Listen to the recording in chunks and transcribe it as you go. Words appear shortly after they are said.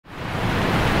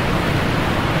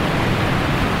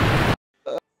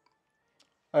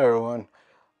Hi everyone,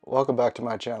 welcome back to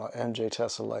my channel, MJ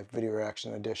Tesla Life Video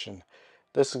Reaction Edition.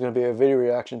 This is going to be a video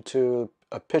reaction to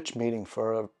a pitch meeting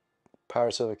for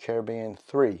Pirates of the Caribbean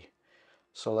 3.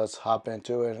 So let's hop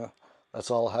into it and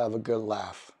let's all have a good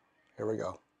laugh. Here we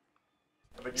go.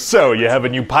 So, you have a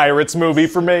new Pirates movie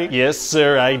for me? Yes,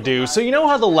 sir, I do. So you know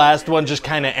how the last one just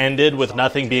kind of ended with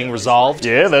nothing being resolved?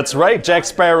 Yeah, that's right. Jack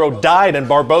Sparrow died and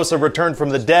Barbossa returned from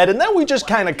the dead, and then we just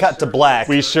kind of cut to black.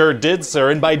 We sure did, sir,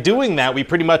 and by doing that, we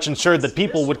pretty much ensured that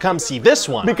people would come see this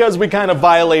one. Because we kind of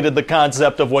violated the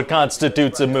concept of what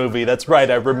constitutes a movie. That's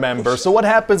right, I remember. So what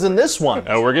happens in this one?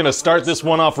 Oh, we're gonna start this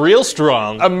one off real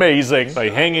strong. Amazing. By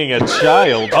hanging a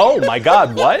child. Oh my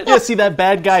god, what? Yeah, see that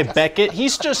bad guy Beckett?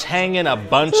 He's just hanging a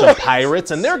bunch of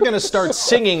pirates, and they're gonna start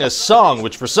singing a song,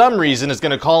 which for some reason is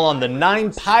gonna call on the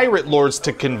 9 pirate lords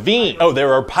to convene. Oh,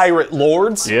 there are pirate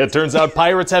lords? Yeah, it turns out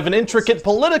pirates have an intricate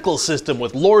political system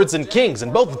with lords and kings,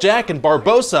 and both Jack and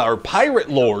Barbossa are pirate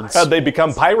lords. How'd they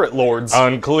become pirate lords?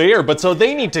 Unclear, but so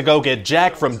they need to go get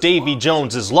Jack from Davy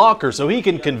Jones's locker so he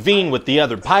can convene with the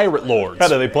other pirate lords. How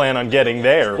do they plan on getting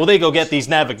there? Well, they go get these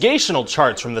navigational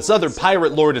charts from this other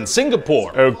pirate lord in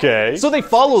Singapore. Okay. So they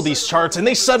follow these charts and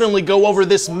they suddenly go over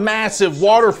this massive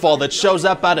waterfall that shows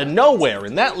up out of nowhere,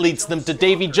 and that leads them to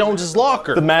Davy Jones's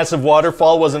locker. The massive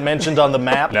waterfall wasn't mentioned on the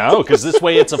map? No, because this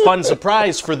way it's a fun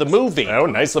surprise for the movie. Oh,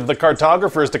 nice of the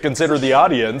cartographers to consider the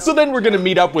audience. So then we're gonna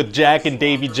meet up with Jack in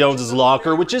Davy Jones's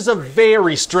locker, which is a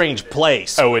very strange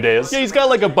place. Oh, it is? Yeah, he's got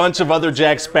like a bunch of other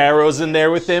Jack Sparrows in there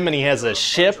with him, and he has a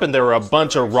ship, and there are a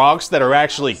bunch of rocks that are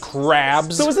actually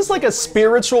crabs. So is this like a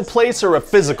spiritual place or a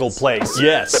physical place?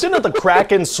 Yes. Didn't the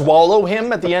Kraken swallow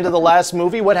him at the end of the last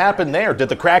movie? What happened there? Did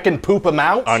the Kraken poop him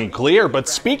out? Unclear, but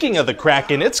speaking of the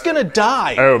Kraken, it's gonna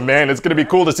die. Oh man, it's gonna be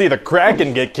cool to see the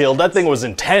Kraken get killed. That thing was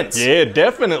intense. Yeah,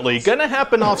 definitely. Gonna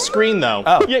happen off screen though.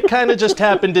 Oh. Yeah, kinda just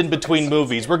happened in between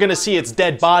movies. We're gonna see its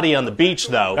dead body on the beach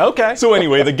though. Okay. So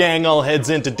anyway, the gang all heads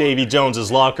into Davy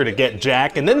Jones's locker to get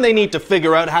Jack, and then they need to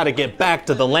figure out how to get back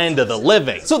to the land of the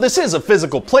living. So this is a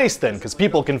physical place then, because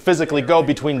people can physically go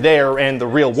between there and the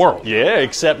real world. Yeah,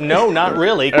 except no, not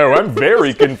really. Oh, I'm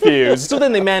very confused. So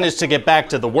then they manage to get back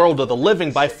to the world of the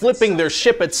living by flipping their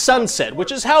ship at sunset,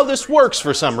 which is how this works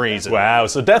for some reason. Wow,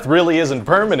 so death really isn't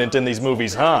permanent in these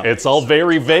movies, huh? It's all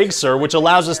very vague, sir, which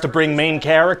allows us to bring main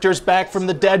characters back from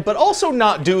the dead, but also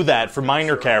not do that for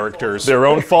minor characters. Their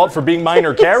own fault for being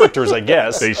minor characters, I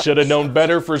guess. They should have known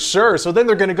better for sure, so then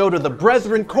they're gonna go to the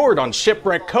Brethren Court on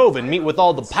Shipwreck Cove and meet with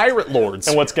all the pirate lords.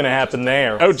 And what's gonna happen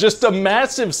there? Oh, just a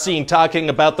massive scene talking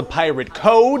about the pirate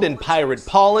code and pirate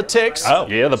politics. Oh.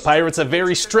 Yeah, the pirates have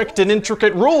very strict and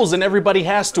intricate rules and everybody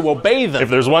has to obey them. If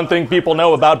there's one thing people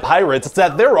know about pirates, it's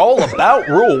that they're all about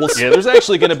rules. Yeah, there's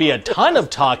actually gonna be a ton of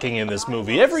talking in this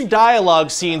movie. Every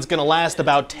dialogue scene's gonna last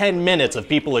about 10 minutes of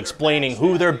people explaining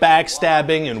who they're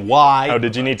backstabbing and why. Oh,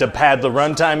 did you need to pad the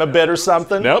runtime a bit or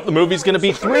something? Nope, the movie's gonna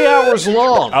be 3 hours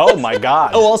long. Oh my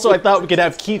god. Oh, also I thought we could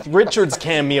have Keith Richards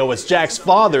cameo as Jack's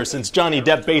father since Johnny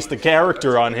Depp based the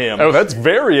character on him. Oh, that's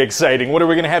very exciting. What are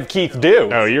we gonna have Keith do?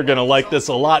 Oh, you're gonna like this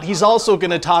a lot. He's also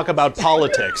gonna talk about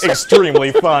politics.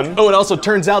 Extremely fun. Oh, it also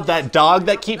turns out that dog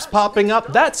that keeps popping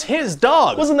up, that's his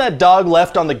dog. Wasn't that dog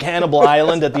left on the cannibal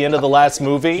island at the end of the last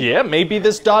movie? Yeah, maybe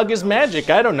this dog is magic.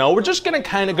 I don't know. We're just gonna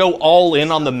kind of go all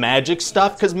in on the magic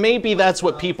stuff, because maybe that's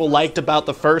what people liked about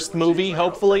the first movie,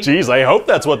 hopefully. Jeez, I hope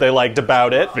that's what they liked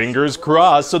about it. Fingers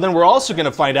crossed. So then we're also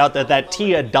gonna find out that that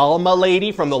Tia Dalma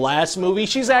lady from the last movie,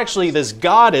 she's actually this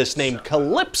goddess named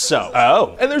Calypso.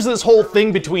 Oh. And there's this whole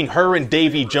thing between her and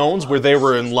Davy Jones where they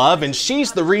were in love, and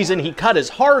she's the reason he cut his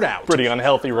heart out. Pretty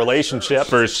unhealthy relationship.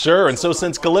 For sure, and so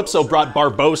since Calypso brought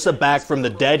Barbossa back from the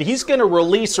dead, he's gonna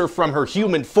release her from her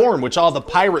human form, which all the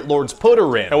pirate lords put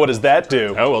her in. And what does that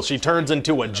do? Oh, well, she turns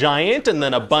into a giant, and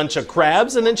then a bunch of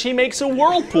crabs, and then she makes a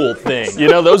whirlpool thing. You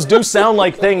know, those do sound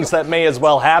like things that may as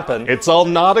well happen. It's all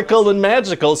nautical and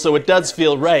magical, so it does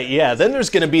feel right, yeah. Then there's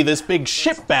gonna be this big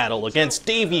ship battle against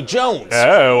Davy Jones.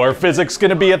 Oh, are physics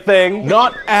gonna be a thing?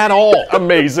 Not at all.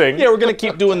 Amazing. Yeah, we're gonna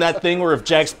keep doing that thing where if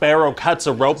Jack Sparrow cuts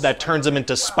a rope, that turns him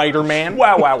into Spider-Man.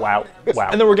 Wow, wow, wow. Wow.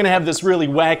 And then we're gonna have this really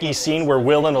wacky scene where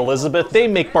Will and Elizabeth, they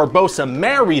make Barbossa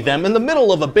marry them in the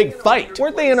middle of a big fight.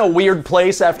 Weren't they in a weird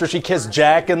place after she kissed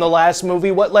Jack in the last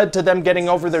movie? What led to them getting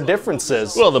over their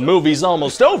differences? Well, the movie's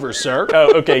almost over, sir.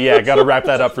 Oh, okay, yeah, gotta wrap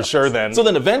that up for sure then. So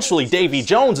then eventually Davy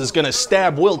Jones is gonna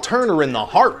stab Will Turner in the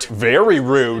heart. Very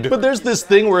rude. But there's this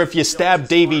thing where if you stab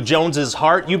Davy Jones's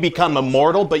heart, you become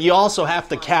immortal, but you also have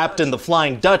to captain the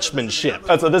Flying Dutchman ship.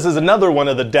 So this is another one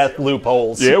of the death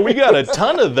loopholes. Yeah, we got a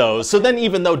ton of those. So then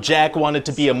even though Jack wanted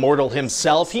to be immortal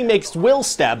himself, he makes Will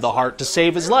stab the heart to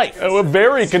save his life. Oh, a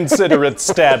very considerate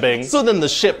stabbing. So then the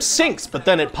ship sinks, but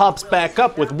then it pops back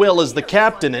up with Will as the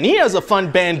captain, and he has a fun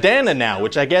bandana now,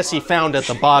 which I guess he found at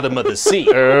the bottom of the sea.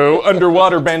 Oh,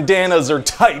 underwater bandanas are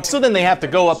tight. So then they have to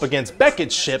go up against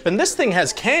Beckett's ship, and this thing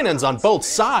has cannons on both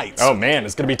sides. Oh man,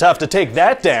 it's gonna be tough to take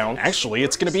that down. Actually,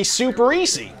 it's gonna be super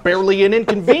easy. Barely an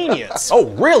inconvenience. Oh,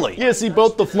 really? Yeah, see,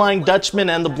 both the Flying Dutchman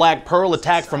and the Black Pearl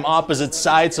attack from opposite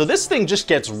sides, so this thing just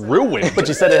gets ruined. But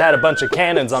you said it had a bunch of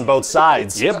cannons on both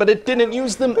sides. Yeah, but it didn't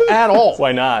use them at all.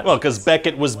 Why not? Well, because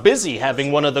Beckett was busy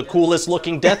having one of the coolest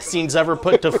looking death scenes ever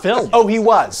put to film. Oh, he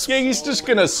was. Yeah, he's just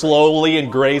gonna slowly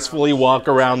and gracefully walk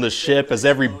around the ship as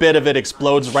every bit of it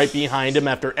explodes right behind him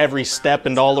after every step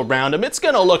and all around him. It's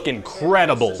gonna look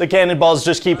incredible. The cannonballs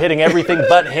just keep hitting everything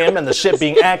but him, and the ship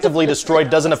being actively destroyed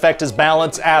doesn't affect his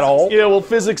balance at all. Yeah, well,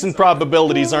 physics and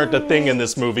probabilities aren't a thing in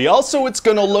this movie. Also, it's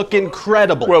gonna look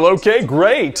incredible. Well, okay,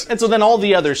 great. And so then all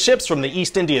the other ships from the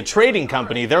East India Trading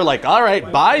Company, they're like, all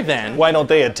right, bye then. Why don't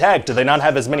they attack? Do they not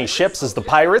have as many ships as the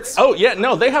pirates? Oh, yeah,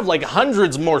 no, they have like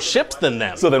hundreds more ships than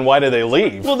them. So then why do they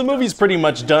leave? Well, the movie's pretty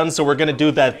much done, so we're gonna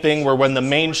do that thing where when the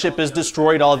main ship is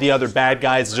destroyed, all the other bad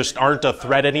guys just aren't a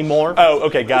threat anymore. Oh,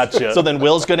 okay, gotcha. So then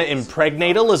Will's gonna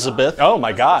impregnate Elizabeth. Oh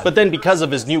my god. But then because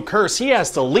of his new curse, he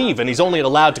has to leave, and he's only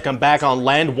allowed to come back on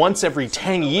land once every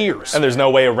 10 years. And there's no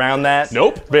way around that?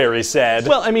 Nope. Very sad.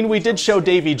 Well, I mean, we did show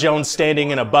Davy Jones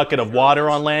standing in a bucket of water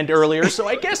on land earlier, so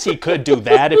I guess he could do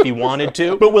that if he wanted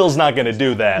to. But Will's not gonna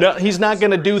do that. No, he's not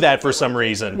gonna do that for some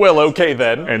reason. Well, okay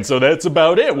then. And so that's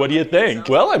about it. What do you think?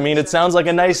 Well, I mean, it sounds like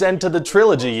a nice end to the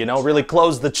trilogy, you know? Really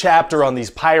close the chapter on these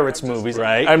Pirates movies.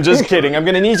 Right. I'm just kidding. I'm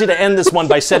gonna need you to end this one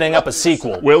by setting up a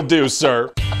sequel. Will do,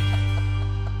 sir.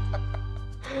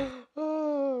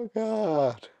 Oh,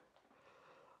 God.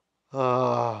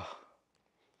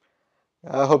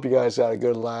 I hope you guys got a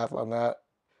good laugh on that.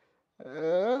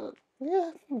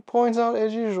 Yeah, points out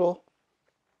as usual.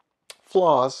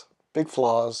 Flaws, big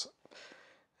flaws.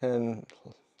 And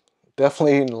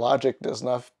definitely logic does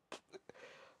not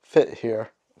fit here.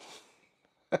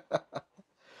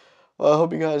 Well, I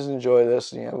hope you guys enjoy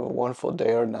this and you have a wonderful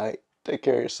day or night. Take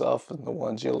care of yourself and the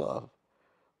ones you love.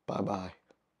 Bye-bye.